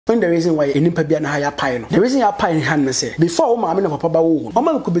And the reason why any pabia na higher pine. The reason you pine hand say before my mamma papa wo.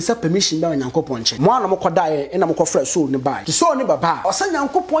 Mama could be set permission by Yankopon. One of die and I'm fresh soul nearby. The soul never buy. Or send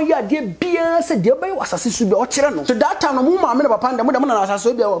Yankopon ya dear beer said dear by was assassin to be Ochirano. To that time, mamma papa, the mother as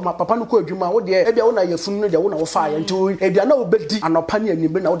I my papa no could you my old dear, every owner your funeral, the owner of fire, and to if you know Betty and opinion you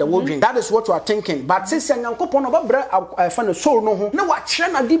been out the wooding. That is what you are thinking. But since Yankopon of a bread, I find a soul no no what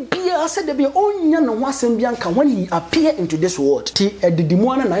China did beer said there be only no once in Bianca when he appeared into this world. T at the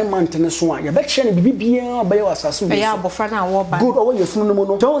demon 9 months in a swan. You bet China be beer by your assassin. Good over your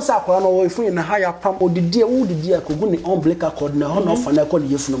funeral. Don't say or if we in a higher pump or the dear wood dear could go on black accord no honor for a call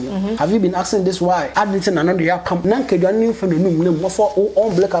you funeral. Have you been asking this why? Addington another year pump Nanka new for the new for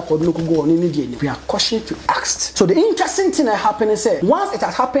all black accord no could go on in the we are cautioned to ask. So the interesting thing that happened is once it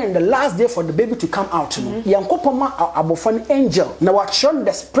has happened the last day for the baby to come out, Yankopoma abofan angel. Now what shown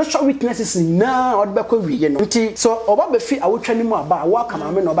the spiritual weaknesses now or back we know. So Oba Befi I will tell you more about what come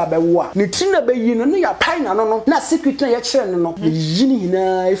amen or Baba. Nitina be you know your pine no na secret na your children no. Yini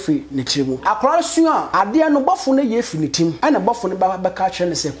na efi nitimu. Across you adia no bofo na ye fi nitim. Ana bofo ne baba ka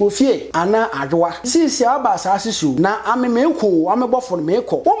chene se ko fie ana adwa. Sisi aba asasisu na ame meko ame bofo ne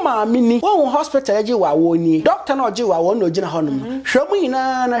meko. Wo ma amini wo hospital eje wa wo ni. Doctor na oje wa wo na oje na honum. Hwemu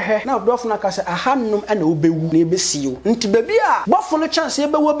ina na he na bofo na ka se ahanum ana obewu na ebesi yo. Nti baby a bofo no chance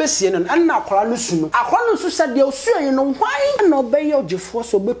ebewu besie no ana akora no su no. Akora no su se de osuan no hwan na obeye ogefo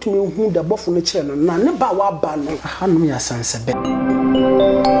so betumi hu de bofo no kire no na ne ba wa ba no ahanum ya sansebe.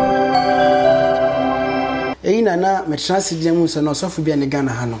 Na metransidium so no so for be an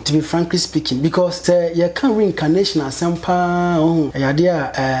Ghana hano. To be frankly speaking, because you can't reincarnation asempa ya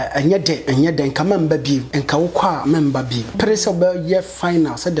dia enye de nka member bi enka wokwa member bi pressure be ye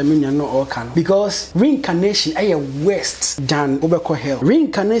final said the meaning no all can because reincarnation ay worst than obeko hell.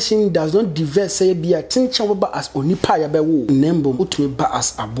 Reincarnation does not diverse say be a tincha woba as onipa ya be wo nembo utumi ba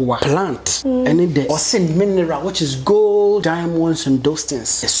as aboa plant any de or sin mineral which is gold, diamonds and those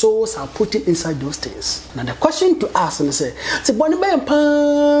things. The souls are put it inside those things. Now the question to ask and say boni be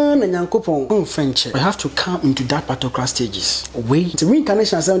pan and Yankopon French. We have to come into that particular stages. Wait, the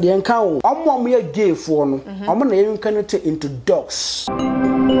reincarnation as the encounter. I'm more gay for no. I'm gonna reincarnate into dogs.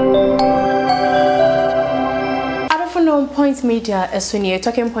 Point media as when you're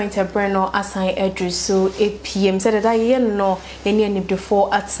talking point a Breno assign address so 8 p.m. said that I no any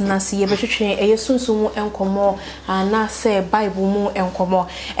before at Nasi Yabetri a sunsumu and como and na say Bible mu and como.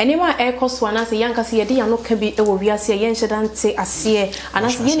 Anyway, air cost one as a young Cassia no can be a warrior say Yenshadante as see and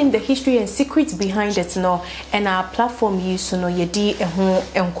as yen the history and secrets behind it no and our platform use to know ye di a home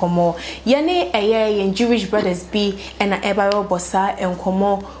and como. Yane a year and Jewish brothers be and a ebaro bossa and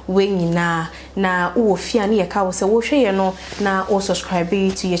como wing na uofiani a cow so no na or subscribe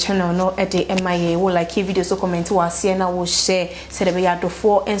to your channel no at the MIA will like videos so comment to us na will share said be ya do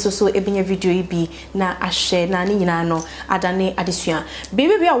 4 and so ebenya video bi na a share na ni nyina no adane adesua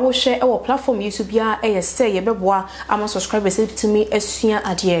baby a will share our platform YouTube ya say ye beboa ama subscribers to me asua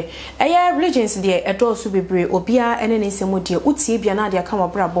ade religions there edo so bebre obia ene ne nsemo de utie bia na de ka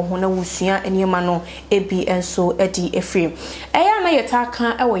wabrabo ho na wusua enema no ebi enso edi efrem na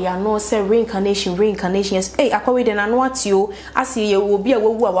yetaka ya no say reincarnation yes akwa de na no atio ase ye obi a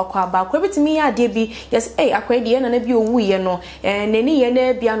wawu a wakwa ba kwa betimi ya de bi yes akwa de na bi owu ye no nani ye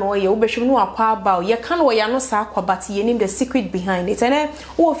na bia no ye obehwem no akwa ba ye kan wo ya no sa akwa but ye nim the secret behind it and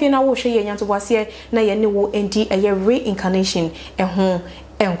wo fie na wo hwe ye nyanto bwase na ye ne wo enti reincarnation ho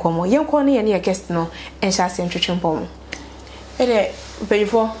enkomo ye nko ne ye ne guest no ensha se ntwetwempom ede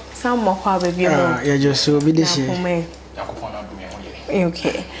before some more kwa baby no ya joso bi de she yakopon na dumi ho ye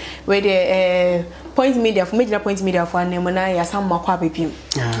okay we the point media for major point media for name na ya some makwa bepim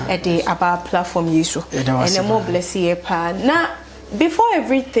e dey about platform yiso and more bless ye pa na before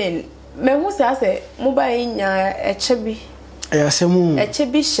everything me hu say mobile nya echebi asemu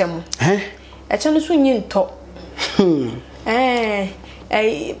echebi shem eche no so nyi nto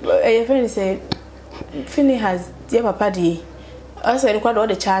your friend say Fini has dear papa di also any kwado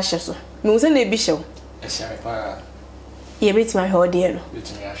the charge so me say na bi shew ye bit my hold there no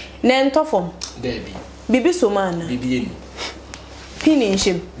na nto fom Debbie bibi so man bibi eni pini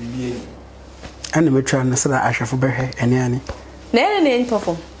nshim bibi eni ana metwa na sala ahwefo behwe ene ani na nto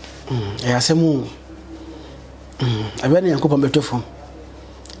fom asemu abene Yankopon beto fom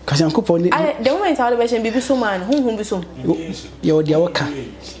kasi Yankopon ni the moment I be bibi so man hu bi so ye odi awaka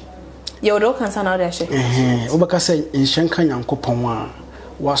ye odi awaka sana odi ahye obaka say nshenka Yankopon a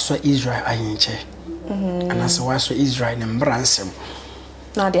waso Israel ayenche anase waso Israel ne mbransem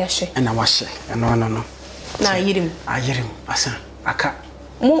na de ahye na wahye no na ayirim asa aka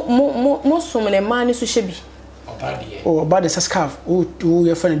mo so me man so hye bi Oh, about the scarf. Oh,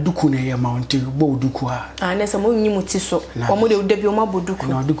 your friend Duku near mountain, Bo Dukua. And there's a moon you mutiso, or more de Bioma Boduku.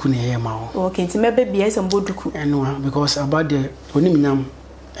 No, Duku near Mount. Okay, to maybe be as a Boduku. And because about the Oniminam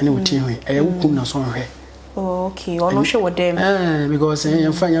and Utin, I would not on her. Okay, or not sure what them. Because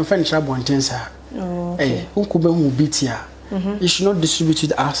your friend Shabon Tensa. Eh, who could be beat here? You should not distribute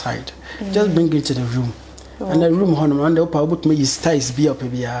it outside. Just bring it to the room. And the room on the upper would make his ties be up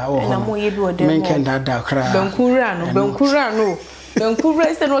here. Oh, men can that cry. Benkurano. Benkura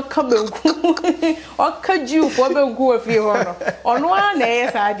is not come or could you for Benku if you honor. On one day,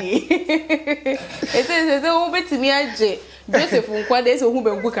 Sadi. It is over to me, Joseph, what days of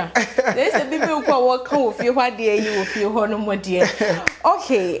Benkuka. There's a people who walk home with you, what dear you with your honor, my dear.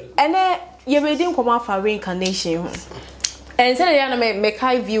 Okay, and then you made him come out for reincarnation. And say ya na make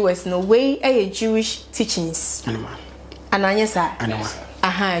high viewers no way a Jewish teachings. And anyesa.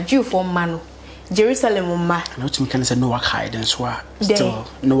 Aha, Jew for man. Jerusalem ma. Not me can say no Wakai then so still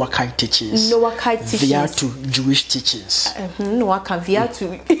no Wakai teachings. No Wakai teachings. Via to Jewish teachings. No Wakai via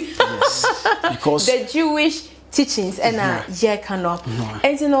to. Yes. Because the Jewish teachings and ye cannot.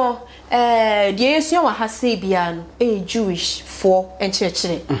 And you know the Yesuan wa hase bia no a Jewish for and church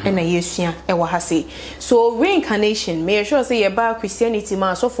and a Yesuan e wa hase. So reincarnation me sure say about Christianity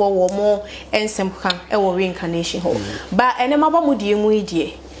man so for more ensem kan e wo reincarnation ho. But enema ba mu die mu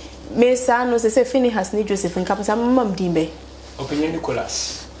die. Me sa no say Phineas ni Joseph nka pesa mam dimbe. Opinion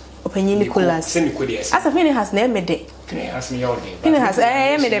Nicholas. Opinion Nicholas. As a Phineas na me de. Phineas me yodi. Phineas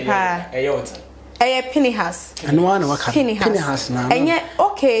me de pa. Pinehas. And one waka. Pinehas now. And yet,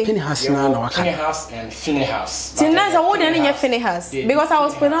 okay. Pinehas now waka. Pinehas and Phineas. Tonight I wouldn't in your Pinehas because I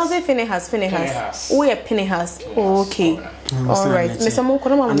was pronouncing Pinehas. We are Pinehas. Okay. All right. Mr.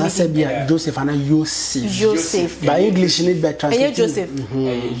 Mokono, and I said, yeah, Joseph and Joseph. By English, you need better. And Joseph.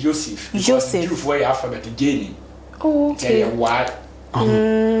 Joseph. You for alphabet again. Okay. What?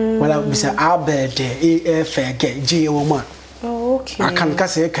 Well, I was Albert, A. J. woman. Okay. I can't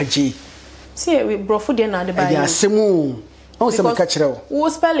say Kaji. See, we brought food in the Bible. Yeah, Simu. Oh, some catch it. Who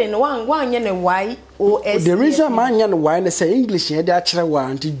spelling one yen and Y O S. The reason man yan why say English here, the actual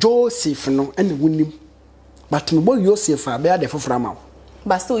one to Joseph no and winning. But no boy Joseph, I bear the for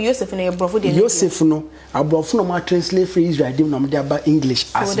but still Joseph and a brought food in Joseph no, I brought from my translate for Israel, didn't know about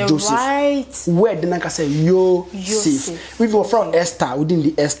English as Joseph. Right. Where the Naka say Joseph. We go from Esther, within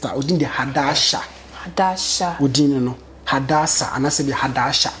the Hadasha. Hadasha. Within no Hadasa, and I say the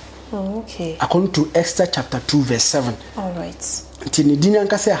Hadasha. Oh, okay. According to Esther chapter 2 verse 7. All right. Tini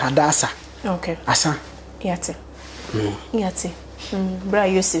dinanka say Hadasa. Okay. Asa. Yate. Yate. Bra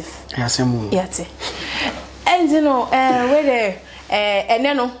Yosef. Yasemu. Yate. And you know, where there and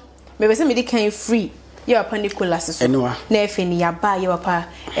then no, maybe say me can free. You are Nicholas so. Enwa. Na efeni ya ba you pa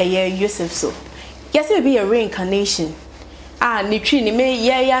Yosef so. Yes, it be a reincarnation. Ah, ni twi ni me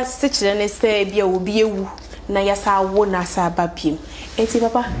ya sichire ne say bia obi ewu na ya sa wo na sa babiem. Enti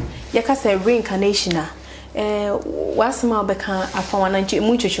papa yaka say reincarnation wasma obeka afawana nche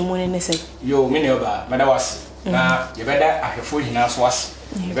mu nchochomu ne say yo me ne oba meda was na ye beda ahefo hina so was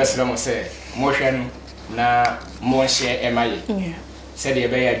ye besere mo say mo hwe no na mo hye emaye say de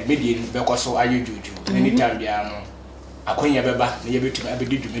be ya medie be koso ayojuju anytime bia no akonya beba na ye betum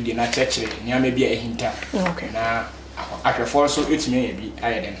abedi dwumedie na chekere nyama bia ehinta na ahwefo so etumi ya bi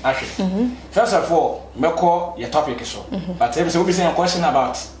ayeden ahwe first of all meko your topic so but every so be saying a question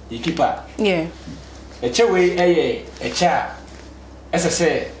about the keeper a chewe a cha as I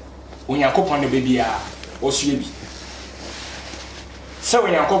say onyankopon ne bebia osue bi so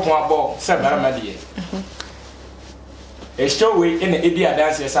onyankopon abo se barama de a chewe in the edia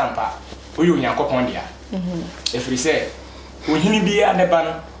dance sampa oyi onyankopon dia efri say ohini bia ne ba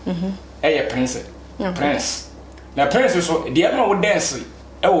no prince na prince so de ma wo dance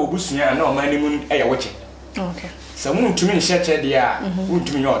e wo busua na o mani mu e woche okay so mu ntumi nhyeche de a wo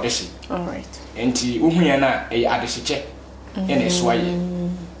ntumi yo deshi all right enti wo hu ya na e adehyeche e na soaye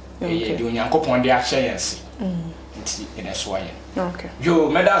e de onyankopon de ahye yense enti e na soaye okay yo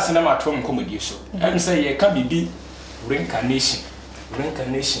meda se na matom komodi so em say ye ka bibi reincarnation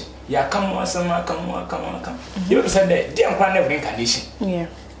ya kama sama kama you said that de ankwa na reincarnation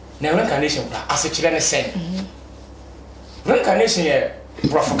na reincarnation pra asechire ne sen reincarnation ye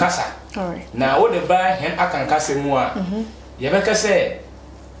profokasa na wo de ba hen akankasa mu a ye beka se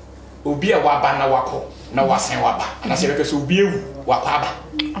obi a waba na wako na wasen waba na se beka se obi ewu wakwa ba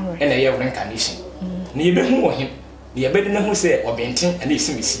e na ye reincarnation na ye be hu wo hen na ye be de na hu se obenten na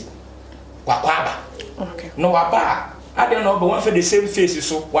esimisi wakwa ba no waba ade no be one for the same face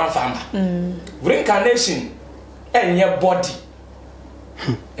so one farmer reincarnation enye body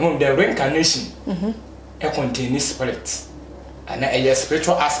the reincarnation a contain spirit and a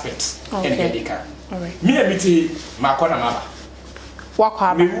spiritual aspect in medical. Me a meeting Makona Maba.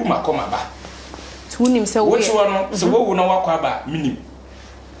 Wakaba. Me who Makomaba. To himself, which one? So what will know Wakaba meaning?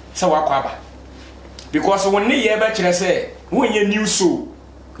 So Wakwaba. Because when they ever say, when you new soul,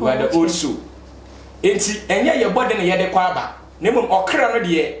 you are the old soul. Enti enya ye body na ye de kwa aba na mum okra no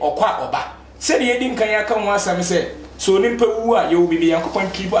de okwa oba se de yedi nkan ya kan wasam se so nimpa wu a ye wo bibi yankopon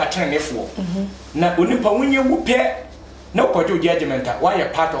kibo atrenefo na onimpa wonye wu pe na okojo judgment why a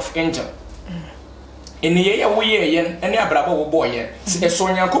part of angel eni ye wo ye yen eni abrabo wo boy ye se so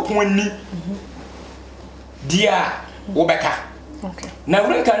yankopon ni dia wo beka okay na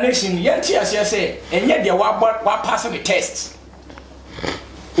reincarnation yanti asia se enya de wa pass the test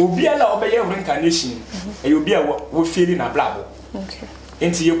obiala obeye reincarnation e obi a wo feel na blabo okay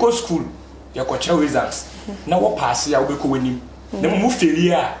enti ye go school ye ko chere results na wo pass ya wo be ko wanim na mu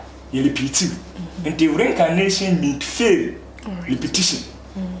feel a ye repeat enti reincarnation mean fail repetition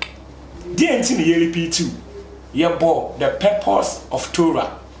the enti na ye repeat ye bo the purpose of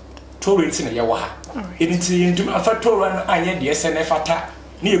Torah enti na ye wa ha enti nduma fa Torah no anye de sene fata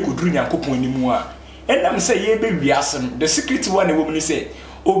na ye koduru nyankopon animu a enam say ye be wiasem the secret one e wo mu ni say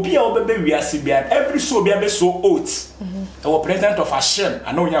obi a obebe wiase bia every so bia be so oath our president of Hashem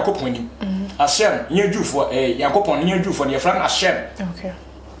ana Yakopon ni Hashem nye Jufo Yakopon nye Jufo ne fran Hashem okay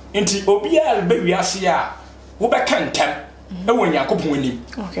enti obi a be wiase a wo be kantem e wo Yakopon ni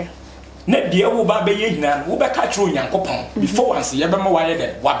okay na dia wo ba be ye hina wo be ka tro Yakopon before once ye be ma waye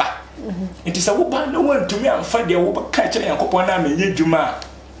de waba enti sa wo ba na wantumi amfa de wo be ka kire Yakopon na menye djuma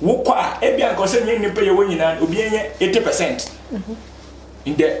wo kwa e bia nko se nye nipa ye wo nyina obi enye 80%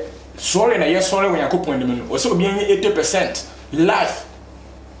 in the sorry na yes sorry when yakopon nim no so obi enye 80% life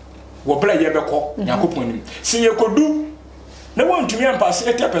wo bla ye beko yakopon nim se ye kodu na wontumi ampass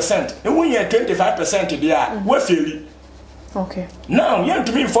 80% na wonye 25% dia wo feli okay now you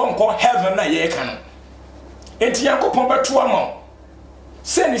ntumi inform ko heaven na ye ka no enti yakopon beto ama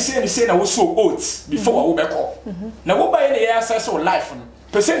say na wo so oath before wo beko na wo ba ye na ye access life no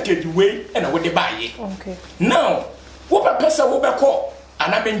percentage way na wo de ba ye okay now wo ba pesa wo beko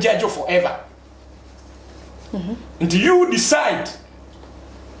and I've been judged forever. And you decide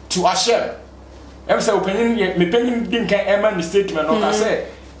to Hashem. I'm saying, opinion, me penny didn't can eman the statement. I say,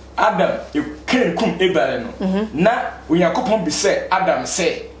 Adam, you can't come Abel. Now, when you come be said, Adam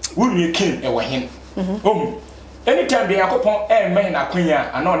say, will you king a him? Anytime they are upon a man, a queen,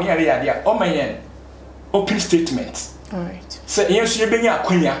 and on nearly idea, oh my open statement. All right. Say, yes, you've been a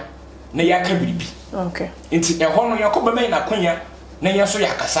queen, na yaka bibi. Okay. Into a honor, you come a queen. Na yaso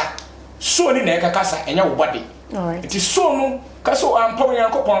yakasa so ni na yakasa enya wo body alright it is so no kaso ampa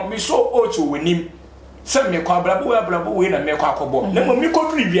yankopon me so otu wenim se me kwa blabo we na me kwa akobo na mo mi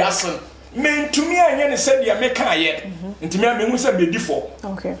koduri biasen me ntumi anya ne se dia me ka ye ntumi a me hu se be difo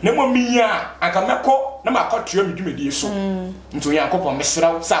okay na mo mi ya aka meko na makotua me dwumedi so nto yankopon me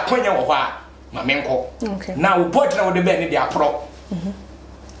sraw sa kwanya wo ho a ma me nko okay na wo body na wo de be ne dia pro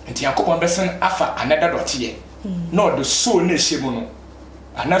nti yankopon besen afa another dot ye no the soul na shemu no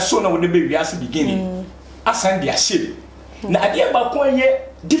ana soul na wo de be wiase beginning asan dia shemu na ade ba ko ye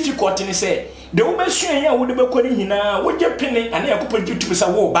difficult ni say de wo be suan ya wo de be ko ni hina wo je pene ana yakopon tutu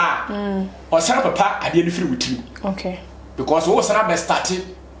sa wo ba o san papa ade no firi wutiri okay because wo san be start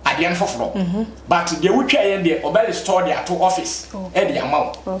ade an foforo but de wo twa ye de obel store dia to office e de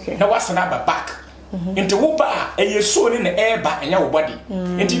amaw na wasan ba back into wo ba e ye soul ni na e ba enya wo body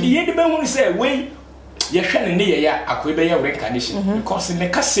into de ye de be hu say we ye hwene ne ye ya akobe ye reincarnation because ne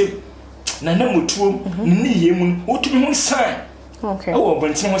kasem na na mutuom ne ye mu otumi hu sign okay wo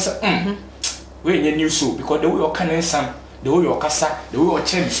bontin ho say we nye new soul because the way you can sam the way you kasa the way you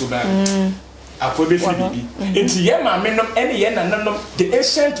change so ba akobe fi bibi enti ye ma menom ene ye na nanom the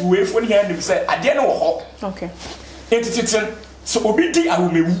ancient way for here dem say ade ne wo ho okay enti titin so obi di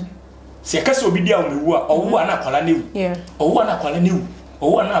awomewu se kasa obi di awomewu a owo ana kwala newu yeah owo ana kwala newu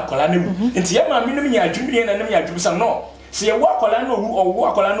owo na akola newu enti ye ma menom nya adwumi na nam nya adwumi sam no se ye wo akola na owo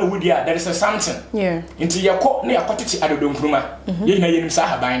akola na owu dia there is a something yeah enti ye ko na yakotiti adodonkruma ye na ye nim sa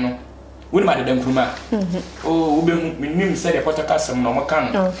haban no woni ma adodonkruma oh wo be nim se de podcast no mo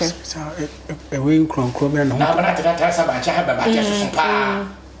kan okay so e we nkronkro be no na bana tata sa ba cha ha ba cha so pa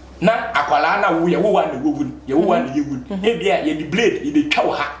na akola na wo ye wo wa na wo ye wo wa na ye wun e bia ye di blade ye di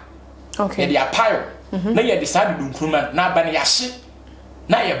twa ha okay ye di apile na ye di sa adodonkruma na ba na ya hye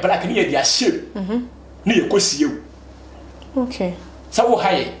na ye black ni ye dia shape ni ye kosie okay sa wo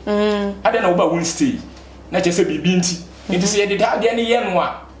haye ade na wo ba won stay na che se bibi nti nti se ye de da de ne ye no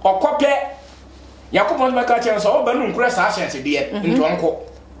a okope yakopon ba ka che so wo ba nu nkura sa ahyense de ye nti onko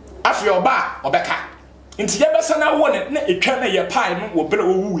afi oba obeka Inti yebesa na wo ne na etwa na ye pie no wo bere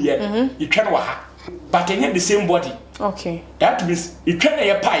wo wuye etwa na wa ha but enye the same body. Okay, that means etwa na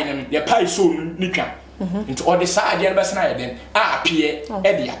ye pie no ye pie so ni twa into all the side there besa na ye den appear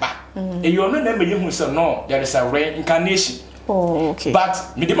e de aba e you no na me hu say no there is a reincarnation. Oh, okay,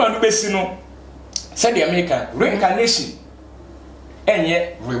 but me de man no besi no said the American reincarnation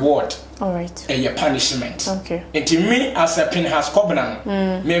enye reward. all right, A punishment. Okay. And to me, as a pin has covenant,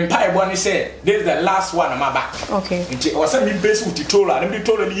 me empire one say this is the last one on my back. Okay. And to also me base with the toll, and me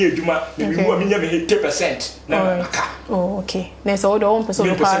told the Juma, maybe we want me 10%. No, oh, okay. There's all the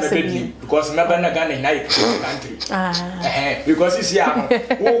 1% because remember na Ghana in country. Because it's young.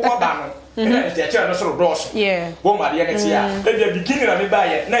 Yeah. Woman, the beginning of me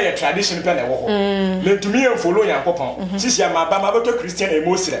buy na your tradition pen wo. Me to me follow your papa. Since you ma ba ma to Christian e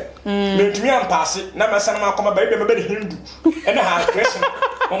Muslim. Me to me am pass na ma san ma come ba be be Hindu. E na ha Christian.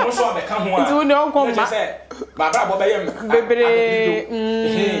 Omo so be ka ho a. You no come ma. Ma bra bo be yem. Bebre.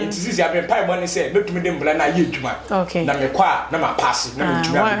 It is ya be pai money say me to me dem bla na ye djuma. Okay. Na me kwa na ma pass na me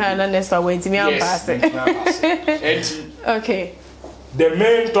djuma. One hand na next one to me am pass. Okay. The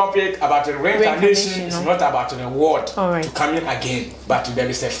main topic about the reincarnation is not about the word right. to coming again, but there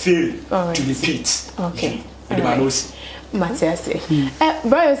is a feel right. to repeat. Okay. Matthias.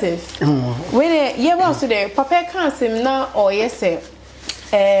 Brother Joseph, when you was today, Papa can't seem now or yes,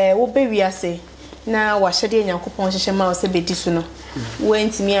 what baby I say. Now, what should you coupon shema say be disuno?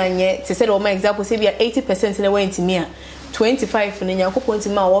 Went to me and yet, to say all my example, say we are 80% in the way to me, 25 in your coupon to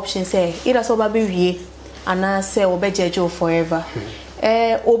my option say, it has all baby. And I say, Obejejo forever.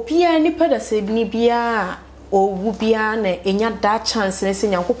 Obia nipa da se ni bia o wubia na enya that chance na se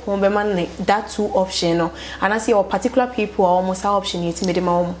Nyankopon be man that two option no. And I say or particular people are almost option yet me de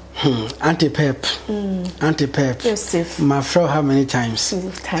ma om. Anti-pep. Anti-pep. Yes, my friend how many times?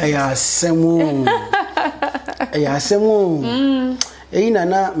 Aya semu. Aya semu. Na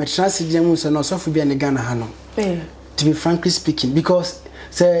na me translate mu so no so fu bia ne Ghana ha no. To be frankly speaking, because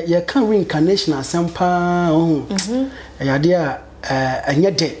say you can reincarnation asempa ya dia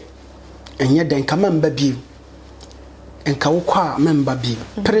enye de nka member bi nka wokwa member bi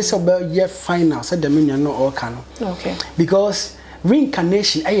press oba ye final say the meaning no all can. Okay, because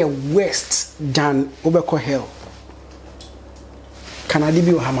reincarnation ay worst than obeko hell. Can I be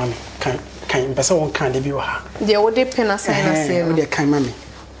ha mami kan person won kan de bi ha they would depend assign us here they kan mami.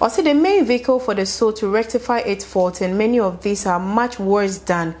 Also, the main vehicle for the soul to rectify its faults, and many of these are much worse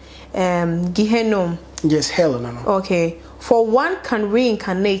than Gehenna. Yes, hell, no. Okay, for one can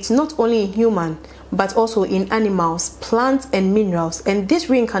reincarnate not only in human, but also in animals, plants, and minerals, and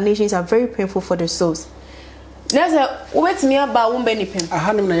these reincarnations are very painful for the souls. There's a wait me about one benefit. I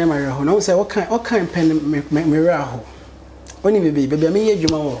had him na yama ho. Now say what kind pen me raho. Oni baby me ye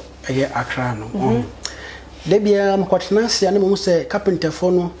djuma wo eye Accra no. Debia am kwatena ane mo se carpenter fo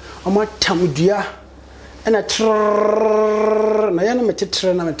no o tam dua na trrr na ya na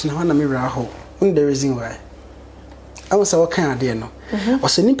metetre na metena ho na me raho. On the reason why I was what kind ade no. O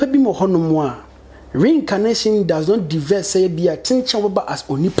se nipa bi mo hono mo a reincarnation does not diverse say bia tincha wo ba as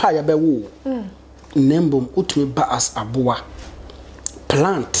onipa ya be wo. Nembom utumi ba as aboa.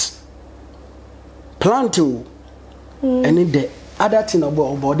 Plant any day other thing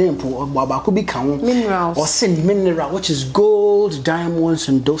about them could be minerals or send mineral which is gold, diamonds,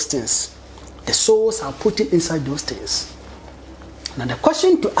 and those things. The souls are put inside those things. Now the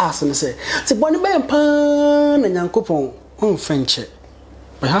question to ask and say pan and Yankopon on French,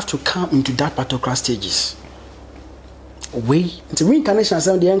 we have to come into that particular stages. It's reincarnation as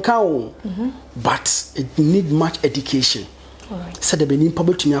the encounter, but it need much education. Said the Benin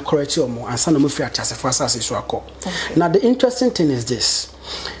public to me correct or more and son of free as a first as is. Now the interesting thing is this.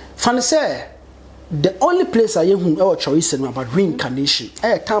 Funny say the only place I who our choice about reincarnation.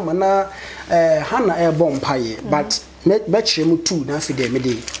 Time na Hannah air bomb pie, but bet you too now for the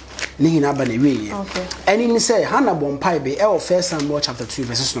midday. Nihina bane okay. And in say Hannah bomb pie be our first Samuel chapter 2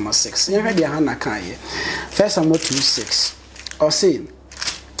 verses number 6. You read the Hannah can ye. First Samuel 2:6. Or say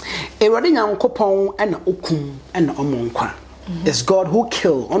Ewade Nyankopon and okum and omonkwa. It's God who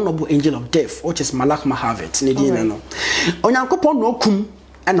killed honorable angel of death, which is Malach Mahavet. No. Onyankopon no kum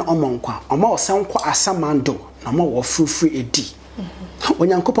and omonkwa. Oma osankwa asamando na ma wo free edi.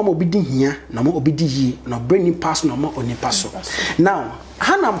 Onyankopon obidi hia na ma obidi yi na bring pass na ma oni paso. Now,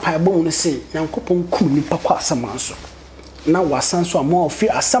 Hannah mpaebo no say Nyankopon kum nipa kwa asamanso. Na wasanso ama ofi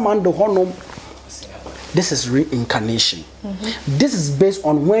asamando honom. This is reincarnation. This is based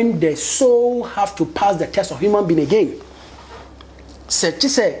on when the soul have to pass the test of human being again. Say,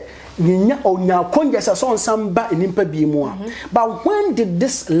 but when did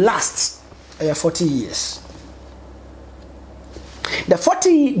this last? 40 years. The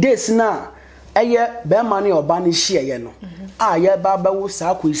 40 days now, be money or banny share, you know. Baba was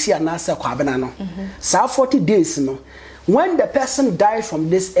sa kwisi anasa kwabena no. Sa 40 days no. When the person died from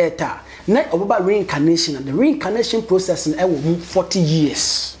this earth, not about reincarnation, and the reincarnation process in 40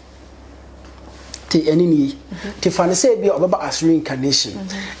 years. Ti enini ti fane say be obaba as reincarnation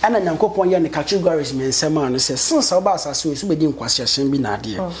ana nyankopon ye ne categories men sema no say since oba asase so be di nkwasehyen bi na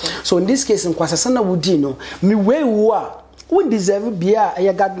ade. So in this case nkwasehyen na wudi no me we wo a we deserve bia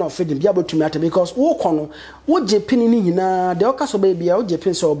e garden of feeding bia botumi ata because wo kono wo jepini ni hina de okaso be bia wo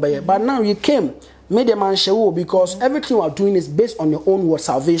jepin so obeye but now you came made a man show because everything you are doing is based on your own word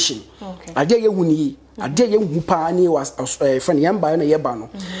salvation. Okay. Ade ye huni ade ye hu pa ni was friend yamba na yeba no.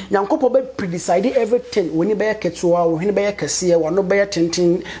 Nyankopon be predecide everything when you be ketewa wo hene be kase wo no be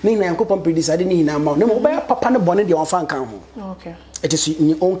tintin ni na Nyankopon predecide ni hina ma no mo be papa ne bone de won kan ho. Okay. It is in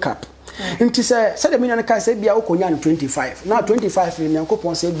your own cap. Nti say the million kan say bia okonya 25. Now 25 ni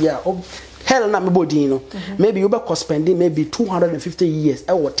Nyankopon say bia hell na me body no. Maybe you be spending maybe 250 years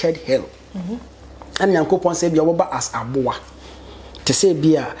e what third hell. And Nyankopon say bia woba as aboa. Te say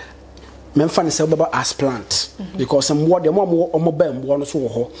bia memfa ne say woba as plant because some more the more omo ba mbo no so wo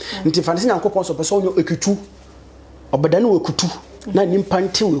ho. Nti fa ne Nyankopon so person onyo ekutu. Obeda ne wekutu. Na nimpa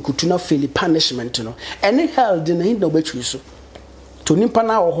nte wekutu na feel punishment no. Any hell de na hinda obetwi so. To nimpa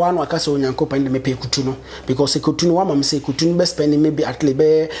na wo ho anu aka say Nyankopon de mepe ekutu no because ekutu no wa mam say ekutu no be spend maybe at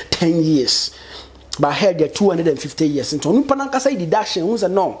least 10 years. But I heard there 250 years. And so Nupanaka deduction who's a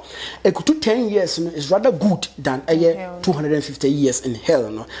no. A 10 years is rather good than a year 250 years in hell.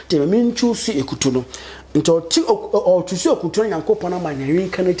 No, they mean to see a kutuno. Until or to see a kutuno and copana man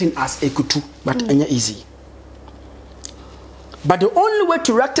reincarnating as a kutu, but easy. But the only way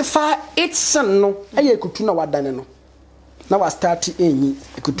to rectify its son no, a kutuna wadaneno. Now I started in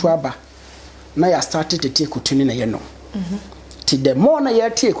a kutuaba. Now I started to take kutuni na no. The more na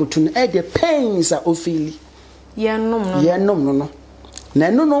yeti ekutun e the pains are ofili ye nom no na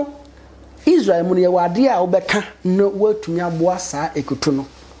no Israel mu ne wade a obeka no watumi aboa saa ekutu no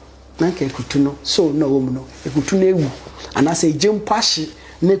na ka ekutu no so na wo mu no ekutu na ewu anase jempo ahye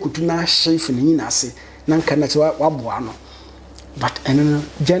na ekutu na ahye fini nyina ase na nka na waboa no but eno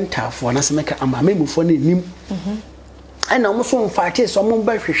gentile for anase meka amamemu for na nim ana mo so mfaate so mo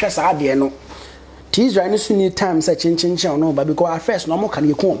ba hwehwe saa de no Israel is need time such in no, but because at first no more can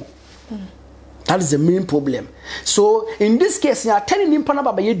you come. That is the main problem. So in this case, you are telling him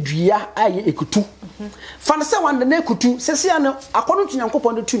Panaba by Dria, I ekutu. Fanasa one the nekutu, Sessiano, according to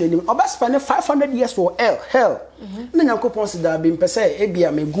Yankopon the tuning, about spending 500 years for hell. Then Yankopon said that being per se,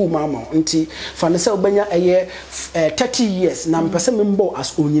 Ebia me go mama, until Fanasa Benya a year 30 years, now per se member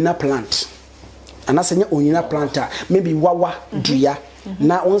as Onina plant. And that's a Onina planter, maybe Wawa Dria.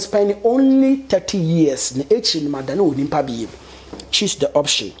 Now on spending only 30 years in H Madano nimpa be. Choose the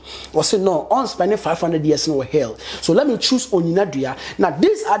option. Or say no, on spending 500 years no hell. So let me choose Oninadria. Now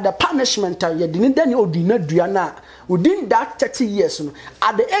these are the punishment you didn't then Odinadria now. Within that 30 years,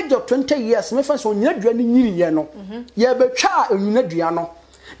 at the age of 20 years, my friends Oninadria ni no. Ye be cha Oninadria no.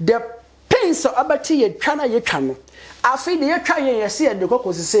 The pains of abati ye chana ye chano. I feel the try ye see the cock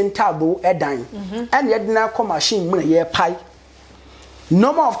was the same table edan. And yet now come machine when ye pie.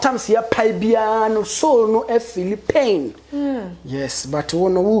 Number of times here pibiano so no feel pain. Yes, but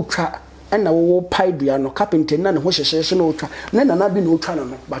one no try and na wo pibiano carpenter na ho hyehyehye no try. Na bi no try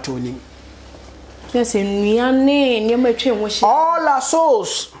no but oni. Yes, nnuane nyema twe wo hye. All our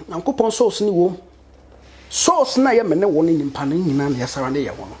souls, nankopon souls ni wo. Souls na ye me ne wo ni nimpa na nyina na yasara ne ye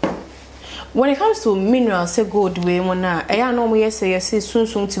wo no. When it comes to minerals, say gold way mona. I know me say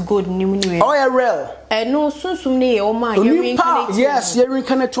soon to gold ni muni. Oh yeah, real. No soon ni o ma. Yes, you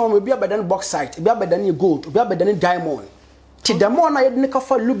reincarnate on. We be better than bauxite. We be better than gold. We be better than diamond. Ti the more na you need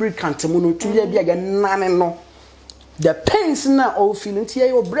for lubricant. Munu to be again nane no. The pains na o feeling ti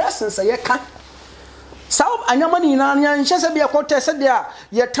your breast and say you can. Sao anyamani na nyanhye se bia kote se dia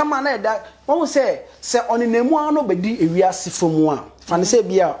ye tama na da won say onenemu ano bedi ewiase fomu a fane se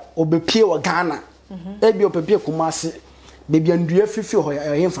bia obepie wo Ghana e bia opepie Kumasi bebia ndua fifi ho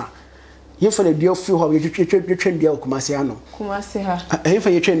yemfa na dua fi ho yetwe ndua Kumasi ano Kumasi ha yemfa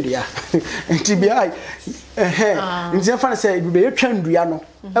yetwe ndua enti bia nti fane se bia yetwe ndua no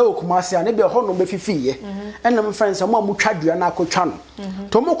e wo Kumasi ano bia ho no be fifi ye enam friends mo amutwa dua na akotwa no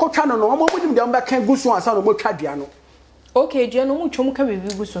to mo kotwa no mo mudim de mbeka gusu ansa no mo twa dua no. Okay, dua no mo twom ka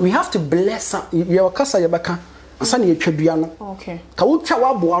bebi gusu. We have to bless your kasa yebeka ansa na yetwa dua no. Okay. Ka wo twa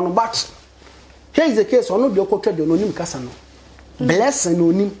wabo ano but here is the case ono de okotwa dua no nim kasa no. Bless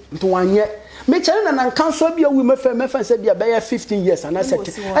no nim to wanye me chane na nankanso bia wi mefa say bia be 15 years and I said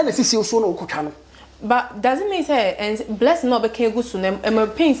and sisi so no okotwa no. But doesn't mean say and bless no be can go so my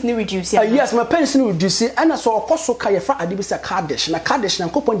pains ni reduce yes my pains ni reduce and so okoso ka ye fra ade bi say cardish na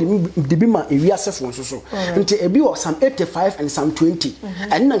nkopon de bi ma ewi asefo nso so nti ebi o some 85 and some 20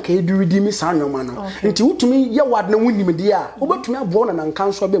 and na ka edu redeem sa anoma no nti wutumi ye wad na wunim de a obetumi abo na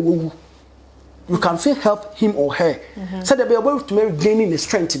nankanso be wowu. You can feel help him or her. So they be able to gaining the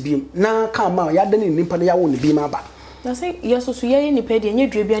strength to be na kama ya dani nimpa ya wo ne bi ma ba. Na say yes so ye nipa de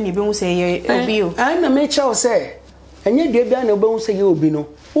enye dua bia na be hu say ye obi o. Na me chaw say enye dua bia na be hu say ye obi no.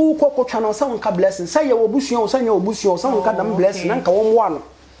 Wo kokotwa na say wonka blessing say ye obusuon say ye obusuon say wonka dam blessing na nka wo no.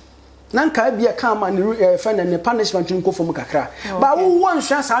 Na nka bia kama ne friend ne punishment nko fom kakra. Ba wo won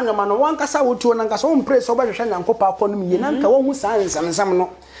hwa sa anwama no wanka sa wotuo na nka so won pray so ba hwehwa nyankopa akọ no mi ye na nka wo hu sa nsam no.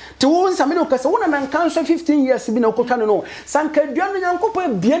 Ti won sa me no kase wona nan kan so 15 years bi na okotwa no sanka dua no nyankopa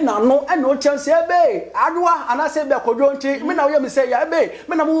bie na no e na o chance ebe adoa ana se be kodwo nti me na wo ye me say ya ebe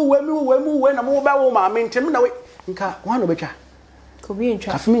me na mo we na mo ba wo ma me nti me na we nka wa no betwa ko bi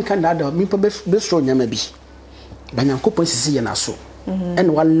ntwa afi me nka da me pa be stro nyama bi ba nyankopa sisi ye na so e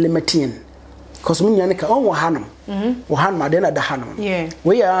na wa limiting cause me nyane ka on wo hanum wo hanum ade na da hanum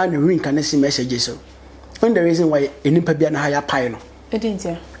we ya na reincarnation message so and the reason why enipa bia na ha ya pai no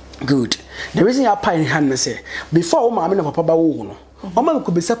edintia. Good. The reason you apply in hand say before o maame na papa ba wo no o ma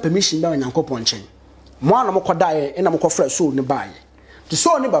ko besa permission ba Nyankopon chen mo ana mo koda e na mo kofra so ne bae to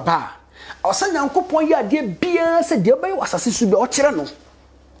so ne baba o sa Nyankopon ya de bia se de bae wasase su be o kire no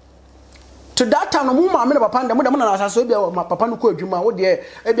to that time no mo maame na papa ndem dem na asase bia papa no ko adwuma wo de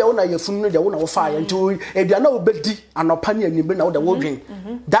e bia wo na yefunu no de wo na wo fa ya nti e bia na obedi anopa ne anime na wo de wo dwen.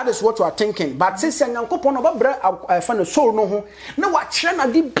 That is what you are thinking. But since Nyankopon no ba fa no soul no ho na wa kire na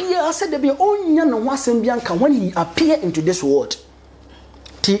de bia se de bia onya no wasem bia nka when he appear into this world.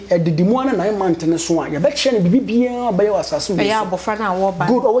 Ti edidimu na 9 months ne so a ye be kire na bibia ba ye wasase be ya abofra na wo ba.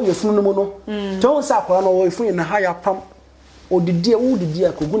 Good o yefunu no mo no. Ton sa akora no wo yefunu na ha ya pam odidi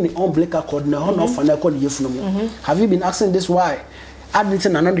akogu ne umbilical cord na ho no fa na cord yefunu mo. Have you been asking this why?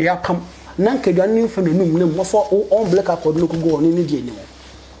 Adn't na no de ya pam na nkedwa ne fa no num ne mo for umbilical cord no kogu oni ne die ni mo.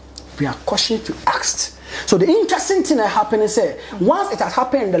 We are cautioned to ask. So the interesting thing that happened is once it has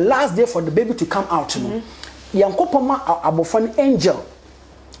happened the last day for the baby to come out, Yankopoma abofan angel.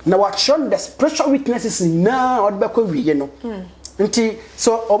 Now what shown the spiritual weaknesses now or beko we no. Nti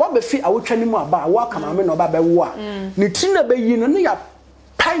so oba be fi awotwa ni mu aba wa kama me no oba be wo a ni tina be yi no ne ya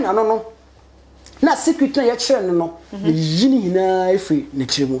pai na no na secret na ya kire no ne yi ni hina efi ne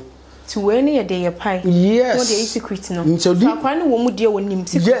kire mu. To when you day your pie. Yes. What the secret no. So kwani wo mu die wonim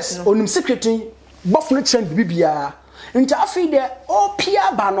secret no. Yes, onim secret bof no trend bibia. Nti afi de o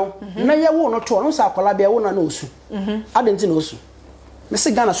pia ba no na ye wo no to no sa akola bia wo na na osu. Adenti na osu. Me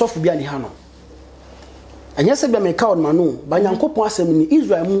se Ghana sofu bia ni ha no. Anya se bia me ka odma no, ba Nyankopon asem ni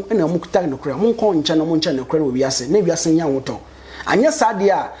Israel mu na mu kuta no kra. Mu kon nche no mu nche no kra wo wiase. Na wiase nya woto. Anya sa de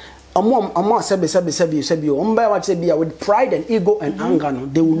a Amo sabi with pride and ego and anger, no,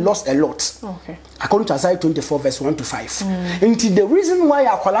 they will lose a lot. Okay. According to Isaiah 24 verse 1 to 5. And the reason why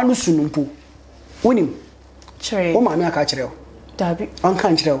akwala no sunumpu winning. Chere. O maame aka kire. Dabi.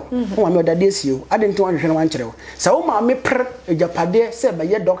 Anka kire. O maame oda desio. Adent wan hwe wan kire. Sa o maame per ejapade se be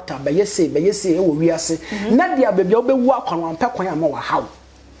ye doctor be ye se e wo wiase. Na dia bebia obewu akwan wan pe kwan ama wa how.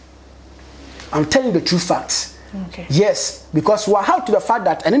 I'm telling the true facts. Okay. Yes, because we are how to the fact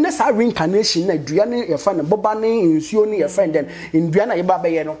that and in this reincarnation na duane your friend boba ne nsuo ne your friend then in duane ye ba be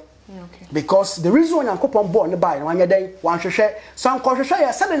ye no. Okay. Because the reason why Yankopon born by no anya den wan hwehwe so ankohwehwe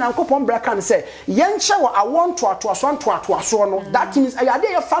ya se Yankopon bra kan say yenche wo awon to aso no that means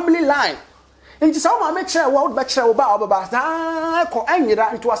ayade your family line. Nti sa ma me kire wo be kire wo ba obaba ko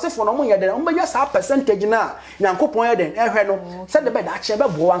anyira nti wasefo no mo ye den mo be sa percentage na Yankopon ye den ehwe no se de be da kire be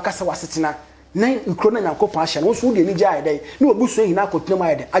bo wan kasa wasetena na ikro na Nyankopon ahye no so wo de ni gya eden na obuso hina akotuna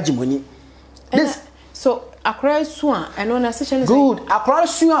ma eden agimoni this so akra su a eno na se chene good akra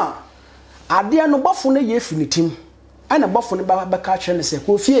su a ade no bofo na ye finitim ana bofo ne ba ka kire ne se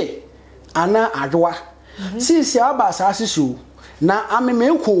ko fie ana adwa sisi aba asase su na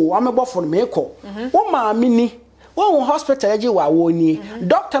amemeko amebofo meko wo maame ni wo hospital age wa wo ni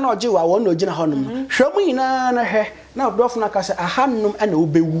doctor na oje wa wo na ogina honum hwemu yina na hwe na bofo na ka se ahanum ana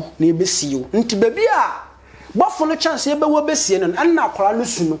obewu na ebesio nti baby a bofo no chance ebewu besie no na akwara no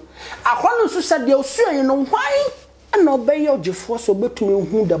su no akwara no su sade osuye no hwan ana obeye ogefo so betumi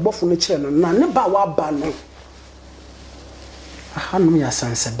hu da bofo no kire no na ne ba wa ba no ahanum ya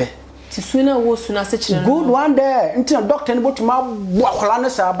sansebe ti suna wo suna se chire good one there until doctor ni botuma bo akola ne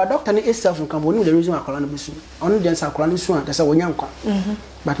sa but doctor ni itself nkan bo ni the reason akola no be su onu den sa akola ni su an say wonya nkwa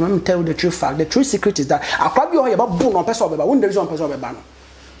but let me tell you the true fact, the true secret is that akola bi o ye ba bu no person obeba when the reason person obeba no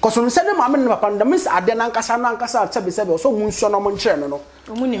cause when say ma me ne papa no means ade na nkasa sebe so mu nsuo no mo nkyere no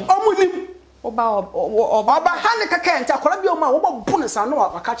omunim oba hane kaka enti akola bi o ma wo bu ne sa no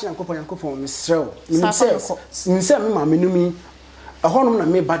aka kye yankopon misrew ni say me ma me numi ehonum na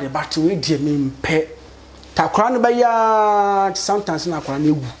me ba de bat we die me mpe ta akola no ba ya sometimes na akola na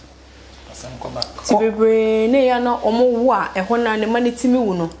egu ti bebre ne ya na omo wo a ehona ne manitimi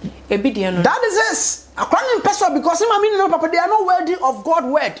wu no ebi de no that is this akola no person because ma me no papa they are not worthy of God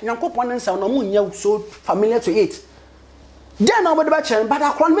word yankopon nsa no mo nya so familiar to it. Then nobody ba chen but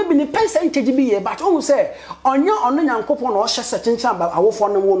akola maybe ni percentage bi ye but who say onyo ono yankopon no hye sechencha ba awofo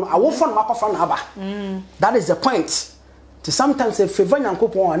no wo no awofo no makofa na aba that is the point. Sometimes if favor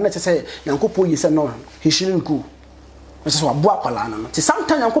yankopon and say yankopon you say no he shouldn't go so abu akola no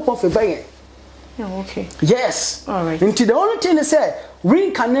sometimes yankopon favor ye. Okay. Yes. All right. And the only thing is say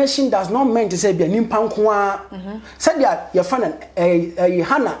reincarnation does not mean to say be an impanko said your friend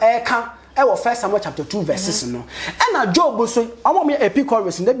Hannah eka e 1 Samuel chapter 2 verses no and Job so am me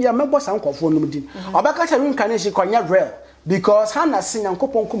epicurus and be a member sankofo no din obeka say reincarnation kwanya real because Hannah sin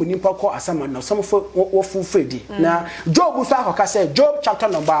yankopon kum nimpa ko asama no some wo full fredi na Job so akoka say Job chapter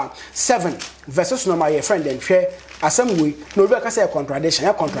number 7 verses no my friend and share asem we no be ka say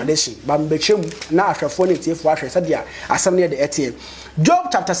contradiction ba mbechem na ahwefo ne tiefo ahwe say dia asem ne de etie Job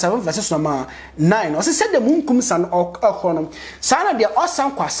chapter 7 verses number 9 o say the munkum san okono sana de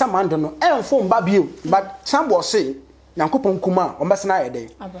osan kwa samando no enfo mba bio but sambo say yankopon kuma o mbese na yede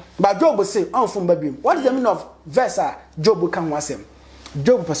but Job say enfo mba bio what is the meaning of verse Job kan wasem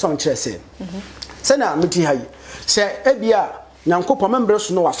Job person kire say say na meti hayi say ebia yankopon membre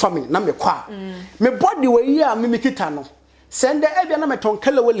so no wa family na me kwa me body we yi a me kita no send ebia na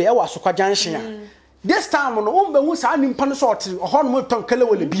metonkele wele e wa sokwa janhye this time no umbe hu sa nimpa no sort ho no metonkele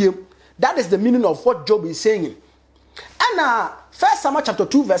wele biem that is the meaning of what Job is saying. And 1 Samuel chapter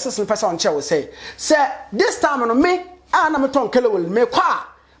 2 verses in person will say this time no me na metonkele wele me kwa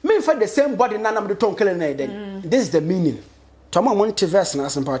me for the same body na na metonkele na den this is the meaning. Tama monte verse na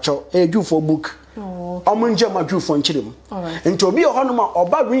asempa cho eju for book omunje madwu for nchirem nti obi ohono ma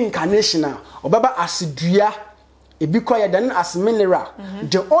oba reincarnation a obaba asidua ebi koye dan as mineral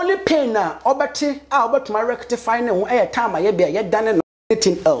the only pain na obete a obetuma rectify na ho e time aye bia ye dan no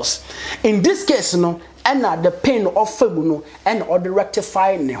anything else in this case no and the pain of famu no and or the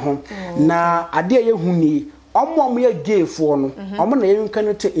rectify ne ho na ade ye huni omo ye gay for no omo na ye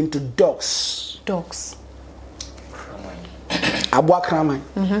reincarnate into dogs abwa kraman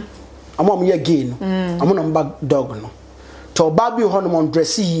amom ye gay no amo no mba dog no to baby ho no mon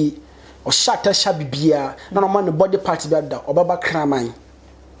dress yi o shata shabibia na no man body part be da obaba kraman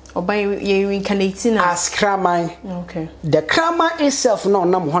oba ye reincarnating as kraman. Okay. The kraman itself no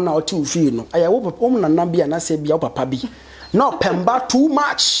nam ho na oti ufi no aya wo na nam bia na se bia papa bi no pemba too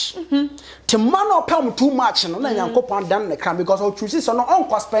much te man no pem too much no na yankopon dan ne kram because o choose so no on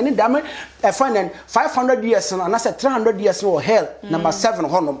cost spending damn a friend 500 years no na say 300 years no hell number 7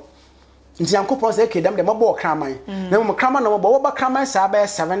 honom nti yankopon say ke dem de mabo kraman na mo kraman no bo ba kraman sa ba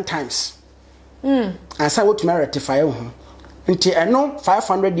 7 times and say what to rectify ho nti eno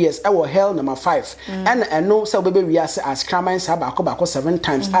 500 years e wo hell number 5 and eno say obebe wi as kraman sa ba ko 7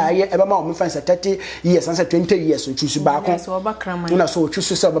 times aye e be ma o friends 30 years and say 20 years so choose ba ko so oba kraman na so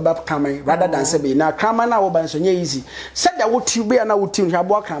choose say obeba kraman rather than say be na kraman na wo ban so nye easy said that what you be na what you hwa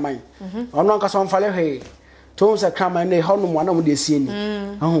bo kraman ono nka so mfale he to say kraman na ho no mo na mo de sie ni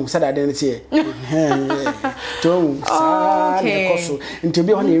said that den tie to sa ne koso nti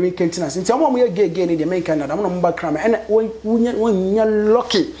bi ho na ewe kentina nti mo ye gay ni de make na mo mba kraman and wonya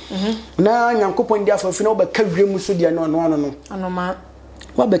lucky na nyankopon dia afafi na wo ba ka wiem so dia no anoma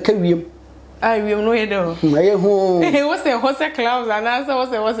wo ba ka wiem wiem no ye do aye ho wo say ho say clouds and so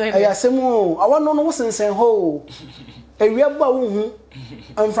wo say aye asemu awo no wo sensen ho ewie ba wo hu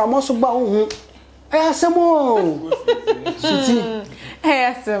amframo so ba wo hu aye asemu siti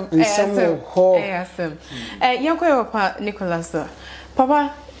asem yanko papa Nicholas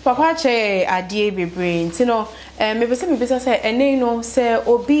papa che adie bebre ntino me pese say ene no say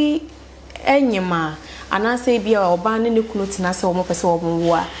obi enyima ana say bia oba ne kunu tina say omo pese omo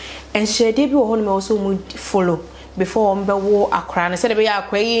wo a enhyede bi wo ho no me also mu follow before ombe wo akra na say de be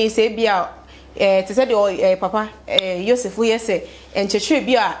akra yi say bia te say de papa Yosefu yese enchechwe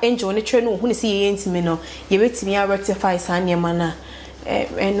bia enjo ne twe no hu ne say ye ntime no ye betimi a rectify sa nyema na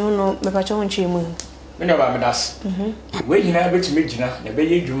eno no me pa cho nche mu when you are medas when you never to meet Jina, the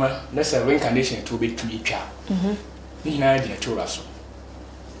baby Juma, that's a reincarnation to be to each other. You know, I told us.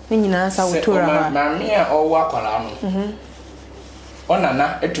 Then you answer with Tora. Mamma or Wakalano. On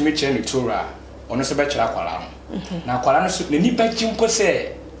Nana, to meet you in Tora, on a Sabachara Qualano. Now, Qualano, the Nipa Jimpo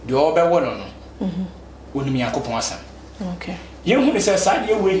say, the all by one. Wouldn't me a couple of okay. You who says, I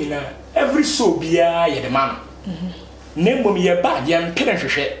dear way every so be a man. Name me a bad young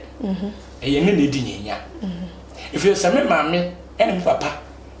penetration. A young lady. If you're some mammy and papa,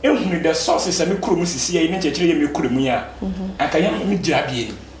 and the sources and me could see a nature me could me, and can me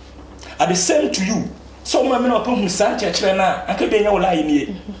jabby. At the same to you, so my men upon whose son churchlana, and could be no lie in it.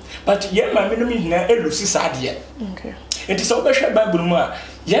 But yet my minimum now, Lucy Sadia. It is over Bible,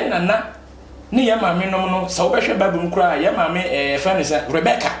 yen Nana. Near my no salvation Bible cry, ya mammy, friend is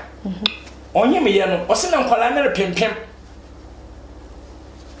Rebecca. Only me, or send on Colonel Pim.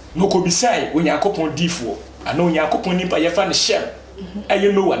 No could be say when you are couple D4. I know you are couple by your fan shell. And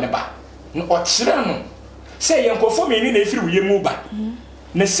you know what about. No, Tirano. Say, Uncle for me in a free you move back.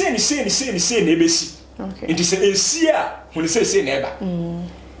 The same, ABC. It is a seer when you say neighbor.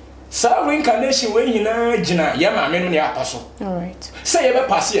 So reincarnation when you know Gina, Yama, many apostle. All right. Say ever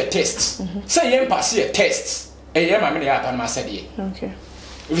pass your test. Say you pass your tests. A Yama, many upon my said. Okay.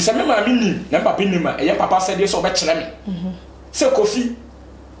 If it's a member meaning, number pinima, a young papa said yes or better me. So coffee.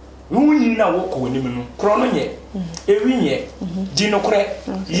 We now walk on him, Cronoye, Erinye, Gino Cre,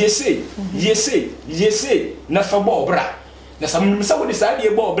 yes, say, Nafa Bobra. There's some decide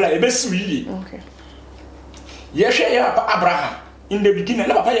a bob like a best sweetie. Okay. Yes, Abraham. In the beginning,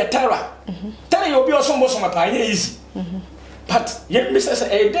 never pay a terror. Tell you, be also most of my pie easy. But yet, Mrs.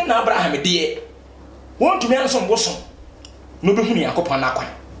 Eden Abraham, dear, want to be on some bosom. No be huni akopana.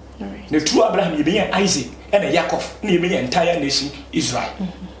 The true Abraham, you be an Isaac and a Yaakov, near the entire nation Israel.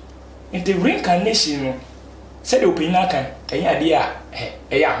 In the reincarnation, said the Opinaka, a idea,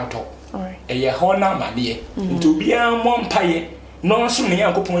 a yamoto, a yahona, my dear, to be a one pie, no sooner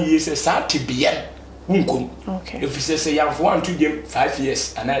Yakopon years as sad to be a wunkum. Okay. If you say, I want to give 5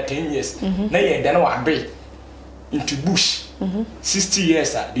 years and 10 years, nay, then I'll be into bush 60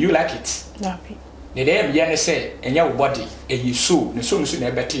 years. Do you like it? Happy. The day Yana say, and your body, and you so, the soon soon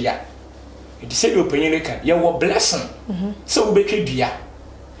a better ya. It is your opinion, you were blessing. So be dear,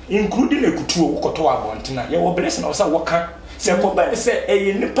 including a couture, Kotoa Bontina, you were blessing also worker. Say, Coba say,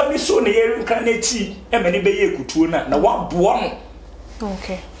 a nippany so near incarnate, and many bay couture, now what born.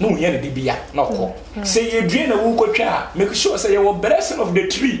 Okay. No, yen de bia, no call. Say you drain a wooko cha, make sure say you were blessing of the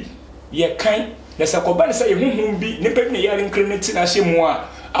tree. Ye kind, there's a Coban say, whom be nipping the year incarnate as you more.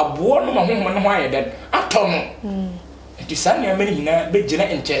 A born my home and why that atom. It is only a minute, big dinner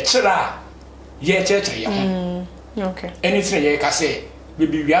in church. Ye church, okay. Anything ye can say, will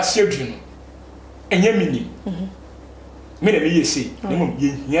be your children. And ye mini. Many ye see,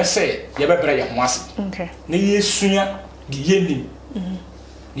 yes, say, ye better your mass. Okay. Nay, sooner, the yening.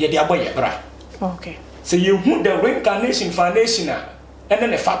 Ye dear boy, bra. Okay. So you wound the reincarnation foundation and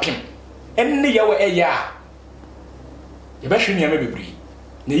then a fapping. And the yawa a ya. You better never be breed.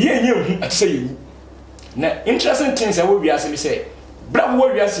 The year I say you. Now, interesting things I will be asking say, Black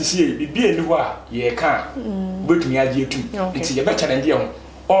warriors is here, be a new ye can't. But me, I do too. It's a better than you.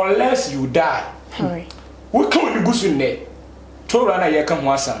 Unless you die. What can we go soon there? Torana, ye come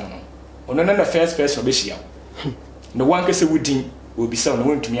once. On another first person, Bishia. The one case will be sound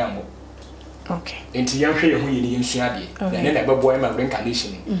one to me. Okay. Into young hair who you in Shadi. And then I boy my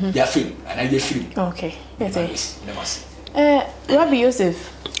reincarnation. Ya feel, and I get free. Okay. Rabbi Joseph,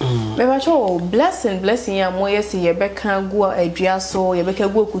 blessing ya moye si ye beka gua adua so ye beka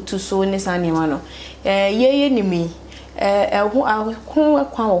gua kutu so ne sanema no ye nimi ho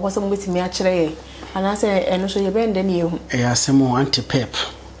kwa wo so mbetimi a kire ye anase eno so ye bende ne yehu asemo anti pep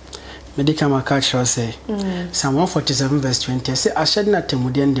medical makachiro say Psalm 147 verse 20 say ashed na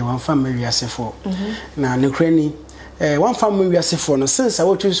temude de wan fam wiasefo na ne krani one family we are for no since I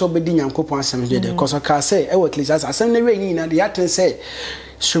want to so be Yankopon asem de because ka say e work class asem na we yin na de aten say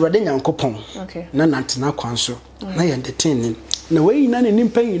sure de Yankopon okay na nantena kwan so na ye entertain na we yin na ne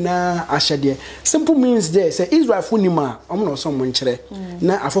nimpa yin na ahyede simple means there say Israel fo nima omo no so mo nkire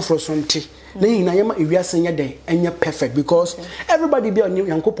na afoforo so nti na yin na yema ewiase nya de enya perfect because everybody be on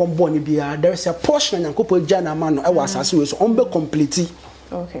Yankopon born bia there is a portion Yankopon jana ma no e wa asase we so on be complete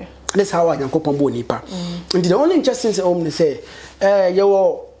okay. That's how I can cope on nipa. And the only interesting thing say,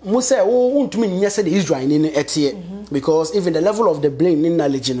 you must say, oh, won't mean yes, the Israel in it because even the level of the brain in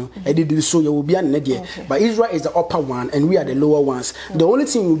knowledge, you know, I did do so, you will be an idea. But Israel is the upper one, and we are the lower ones. The only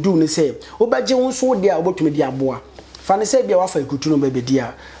thing you do is say, oh, but you so they are about to me, dear boy. Fane say bia wafa ekutu no bebedi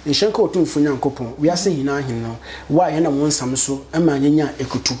a nhyenka otumfo nyankopon wi ase hina ahen no wa ye na wonsam so ama nyanya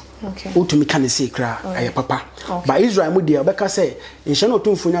ekutu otumi kan say kra aye papa ba Israel mu dia obeka say nhyen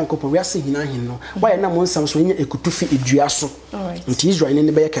otumfo nyankopon wi ase hina ahen no wa ye na wonsam so nyanya ekutu fi edua so nti Israel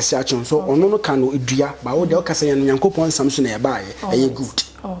ne be ye kese a chen so ono no kan no edua ba wo de o kasa ye nyankopon nsam so na ye ba ye good.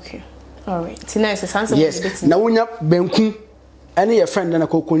 Okay, all right. Tina is a yes na wonya benku ene ye friend na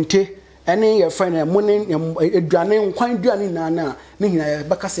kokonte ene ye friend na mone eduane nkwan duane na na ne hina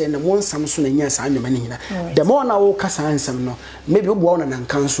baka say na mo nsam so na nya sa anwema ne hina the more na wo kasa ansam no maybe wo boa na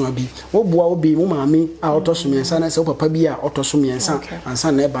nkanso abi wo boa obi mo maami a otoso miensa na say papa bi a otoso miensa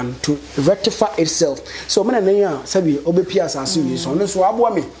ansa na eba to rectify itself so me na ne ya sabi obepia asase wi so no so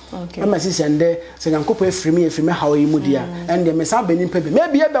aboa me ama sisi ende se nyankopɔ efrimi hawo yi mu dia ende me sa benim pe bi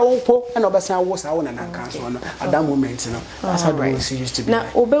maybe e be wo po na obesan wo sa wo na nkanso no at that moment no that's how it used to be na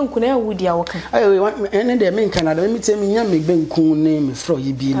obenku na wudi a woka ene de me nkan na me temi nya me benku ne me fro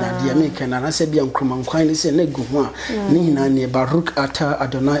yi bi na de me nkan na se bia nkroma nkwan ne se na gu ho a ne hina ne baruk ata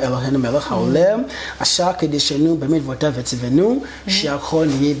adonai elohim melech haolem ashake de shenu be me vota vetivenu shiakho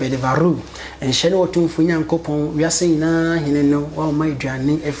ne be de varu en shenu otumfu nyankopon wiase ina hine no wa ma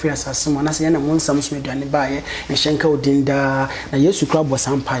aduane efri asase mo na se na mo nsam so aduane baaye en hyenka odinda na yesu kra bo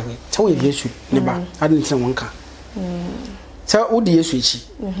sampai we tawo yesu ne ba ade ntina wonka sa udi yesu echi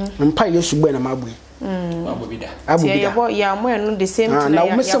mpa yesu gbe na mabwe abobida ya mo no the same thing na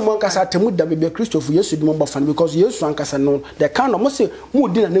wo se mo nkasa temu da be Christopher yesu di mo ba fan because yesu ankasa no the kind of mo se mo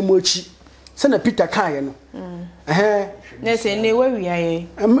di na na mo echi se na Peter kan ye no na se ne wa wi aye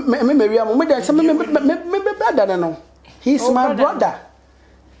me wi am me da se me brother no he is my brother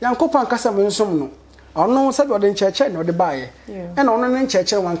yankopɔ ankasa me nsom no ono sabi ode ncheche na ode baaye e na ono ne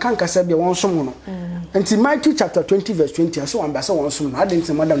ncheche wan kan kasa bia won som no nti Matthew chapter 20 verse 20 so wan ba se won som no ade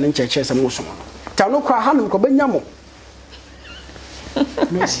nti madam ne ncheche se mo som no ta no kwa hanum ko benya mo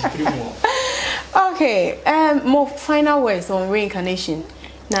okay more final words on reincarnation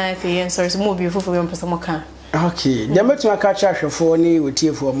na if you sorry so more beautiful for you person mo kan. Okay, the metu aka chahwefo ni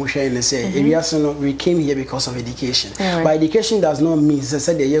wetiefo mo hwe ne say ewiase no we came here because of education. But education does not mean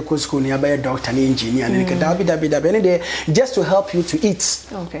say the year school ni abaye doctor ni engineer ni dabi any day just to help you to eat.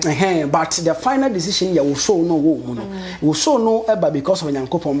 Okay. But the final decision you will show no wo mu no. Will show no eba because of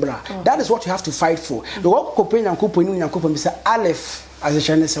nyankopon bra. That is what you have to fight for. The work ko pe nyankopon ni nyankopon bi say Aleph as a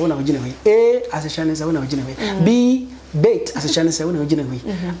channel say wona ho gine ho. A as a channel say wona ho gine ho. B bait as a channel say wona ho gine ho.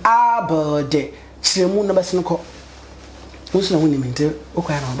 A bode Chiremu na basi nko usu na wuni mente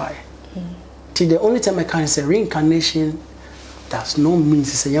okwaya na obaye till the only time I can say reincarnation does not mean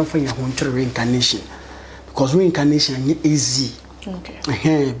say yamfa ya ho reincarnation because reincarnation is easy.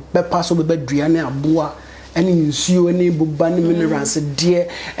 Okay. Be pass be dua na aboa ani nsuo ani buba ni minerals de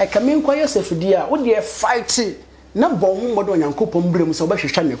e kame nkwa Yosef de a wo de fight na bon ho modo nyankopon brem so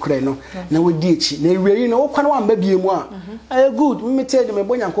obehwehwa ne kure no na wodi echi na ewiyi na wo kwan wa mba bie mu a good me tell them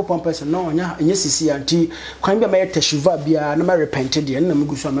bo nyankopon person no nya sisi anti kwan bia me teshuva bia na me repent de na me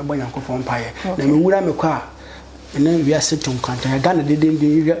guso me bo nyankopon paye na me wura me kwa na wi asetum kwanta ga na de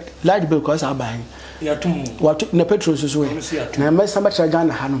large bill cause aban ya tum watu na petrol so na me samba cha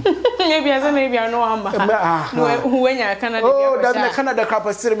Ghana hanu maybe as na bia no amba no huwenya Canada bia oh that na Canada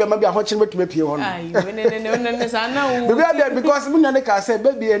capacity be ma bia ho chine betuma pie ho no ai ne sana because munya ne ka say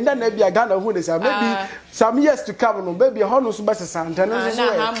baby enda na bia Ghana hu ne say maybe some years to come no baby ho no so ba sesanta no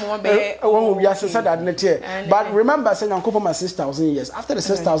so won we asesa that na tie but remember say nyankopon ma 6000 years after the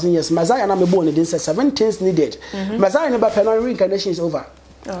 6000 years Messiah na me born in 7 things needed Messiah ne ba penal reincarnation is over.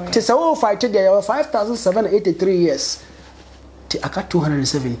 Tis all fight there 5783 years. Aka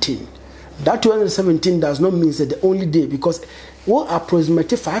 217. That 217 does not mean that the only day because what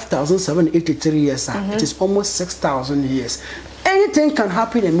approximately 5783 years it is almost 6000 years. Anything can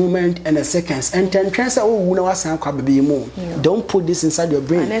happen in a moment and a seconds. And then don't put this inside your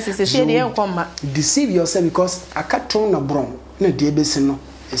brain. Deceive yourself because akato na brom na diebesi no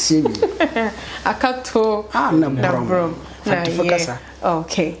esiewi. Akato na brom.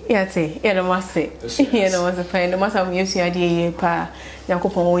 Okay, no must find the massa of use idea pa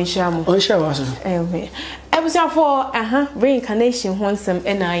Yakopon Wisham. Oh, sure. I was for reincarnation, one some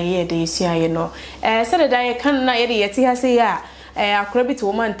NIA, the CI, Saturday, I can't yet see her say, akora bi to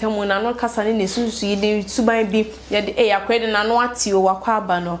wo man temu na no kasa ne sunsu yi de suban bi ye de akora de na no atio wakwa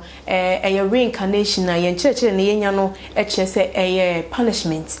aba no eye reincarnation na ye nkyerɛkyerɛ ne yenya no kyerɛ sɛ eye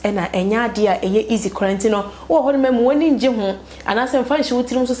punishment na enya ade a eye easy quarantine no wo ho no memu woni nje ho anase mfa nhye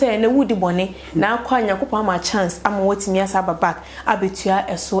wotirim so sɛ na wudi bɔne na akwa nyakopɔ ama chance ama watimi asa aba back abetua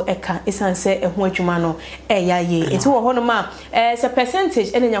eso eka esan sɛ eho adwuma no ya ye enti wo ho no ma se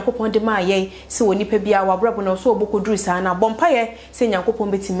percentage ene nyakopɔ de ma ye se woni pa bia wabrabo no so obokoduru saa na bompa ye se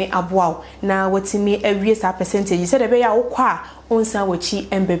nyakopɔ betimi aboa na watimi awie saa percentage se de be ya wo kwa onsa wachi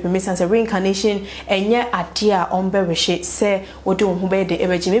embebi mesanse reincarnation enye ade a onberehye se wode wo ho be de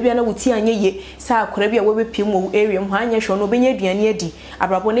ebeji mebia na wuti anye ye sa akora bia wo bepiem wo area mu anye hwe no obenya aduane adi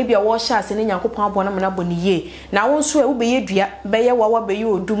abrabo ne bia wo hye ase ne nyakopon abo na mena boni ye na wo nso e wo beye dua beye wawa beye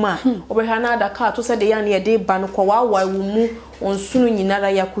oduma obehwa na adaka to se de ya na ye de ba no kwa wawa wo mu onsunu nyinara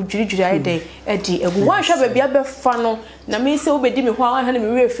ya kudwirigwiri ayede edi egu wan hwa bia befa no na me se obedi me ho wan ha na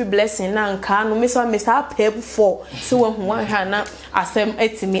me we free blessing na nka no me so me sa peb for se wo hu wan ha na asem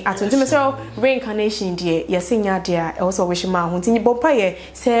etimi atonti me so reincarnation die yesinya de a e wo so wish ma ho nti bompa ye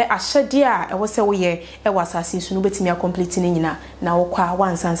se ahyede a e wo se wo ye e wasase su no betimi complete ni nyina na wo kwa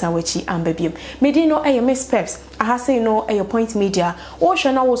wansansa wachi ambabiem medi no eye miss peps aha say no eye point media wo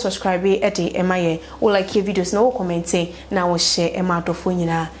hwe na wo subscribe e de emaye wo like your videos na wo comment na wo share e ma dofo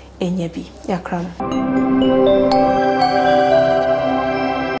nyina enya bi yakram